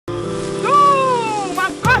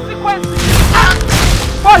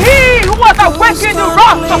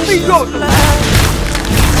Who's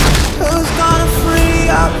gonna free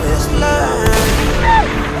up this land?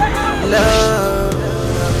 Love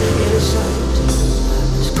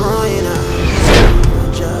is crying out for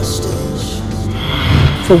justice.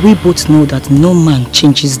 For we both know that no man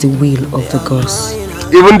changes the will of the gods.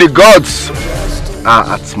 Even the gods are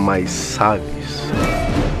at my service.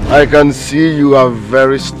 I can see you are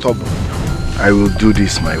very stubborn. I will do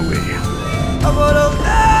this my way.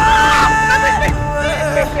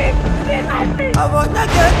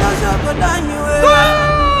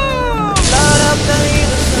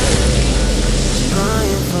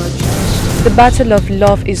 The battle of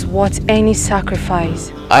love is worth any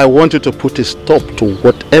sacrifice. I want you to put a stop to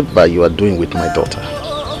whatever you are doing with my daughter.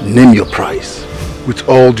 Name your price. With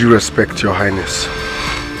all due respect, Your Highness,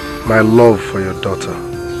 my love for your daughter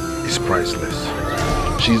is priceless.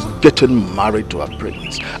 She's getting married to a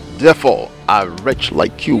prince. Therefore, a wretch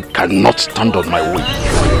like you cannot stand on my way.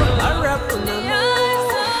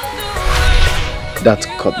 That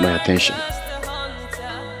caught my attention.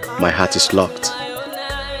 My heart is locked.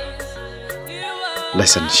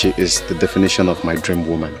 Listen, she is the definition of my dream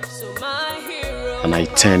woman. And I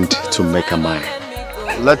intend to make her mine.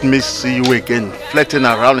 Let me see you again flirting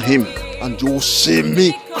around him and you will see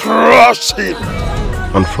me crush him.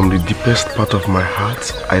 And from the deepest part of my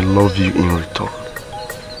heart, I love you in return.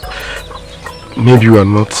 Maybe we are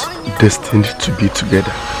not destined to be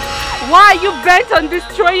together. Why are you bent on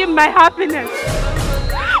destroying my happiness?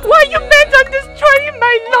 Why are you bent on destroying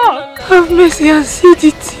my love? Have mercy and see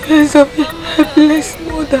the tears of your helpless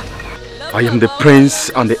mother. I am the prince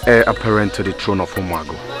and the heir apparent to the throne of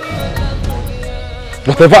Umago.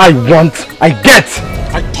 Whatever I want, I get!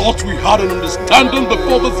 I thought we had an understanding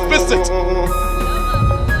before this visit.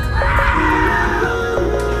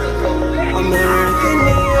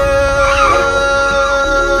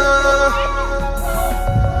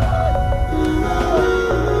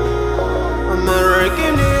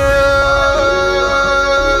 American